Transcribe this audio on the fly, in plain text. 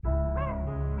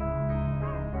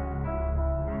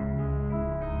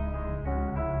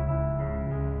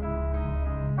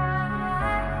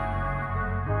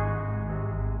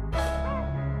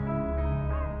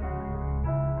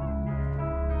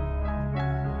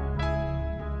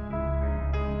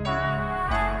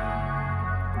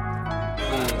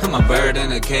I'm a bird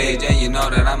in a cage, and you know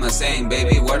that I'm a saint,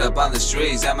 baby. Word up on the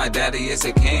streets that my daddy is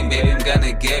a king, baby. I'm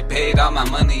gonna get paid, all my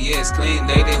money is clean,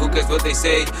 lady. Who cares what they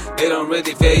say? They don't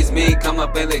really faze me. Come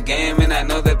up in the game, and I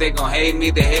know that they gon' hate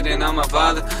me. They hating on my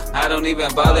father. I don't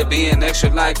even bother being extra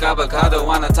like avocado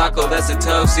on a taco. That's a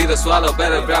tough seed to swallow.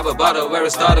 Better grab a bottle.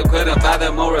 Aristotle couldn't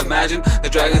fathom or imagine the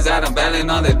dragons that I'm battling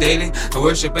on the daily.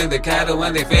 Worshipping the cattle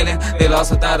when they failing. They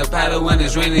lost without a paddle when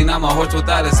it's raining. I'm a horse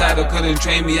without a saddle. Couldn't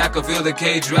train me. I could feel the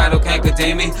cage rattle. Can't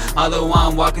contain me. Although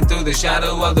I'm walking through the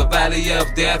shadow of the valley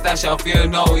of death, I shall fear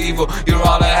no evil. You're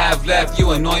all I have left.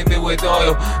 You anoint me with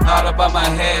oil. All up on my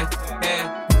head. You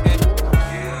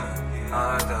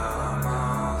are the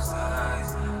most high.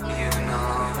 You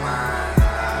know my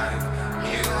life.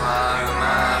 You are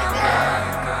my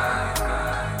life.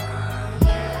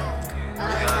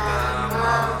 You're the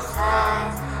most high.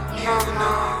 You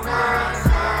know my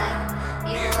life.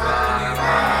 You are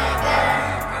my life.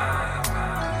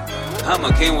 I'm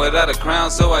a king without a crown,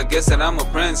 so I guess that I'm a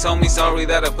prince. Homie, sorry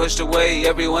that I pushed away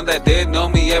everyone that did know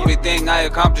me. Everything I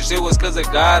accomplished, it was cause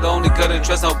of God. Only couldn't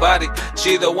trust nobody.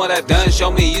 She the one that done show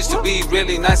me. Used to be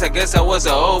really nice, I guess I was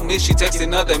a old me. She texted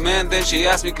another man, then she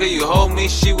asked me, could you hold me?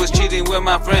 She was cheating with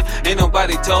my friend, ain't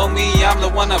nobody told me. I'm the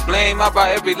one to blame, I brought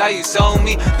every lie you sold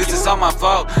me. This is all my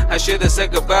fault, I should've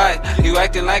said goodbye. You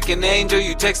acting like an angel,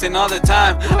 you texting all the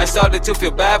time. I started to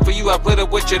feel bad for you, I put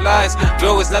up with your lies.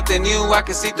 Girl, it's nothing new, I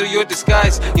can see through your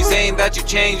disguise. You saying that you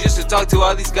changed, used to talk to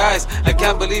all these guys. I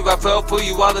can't believe I fell for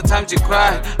you all the times you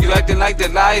cried. You acting like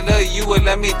Delilah, you would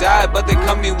let me die, but they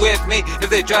coming with me if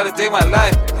they try to take my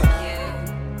life.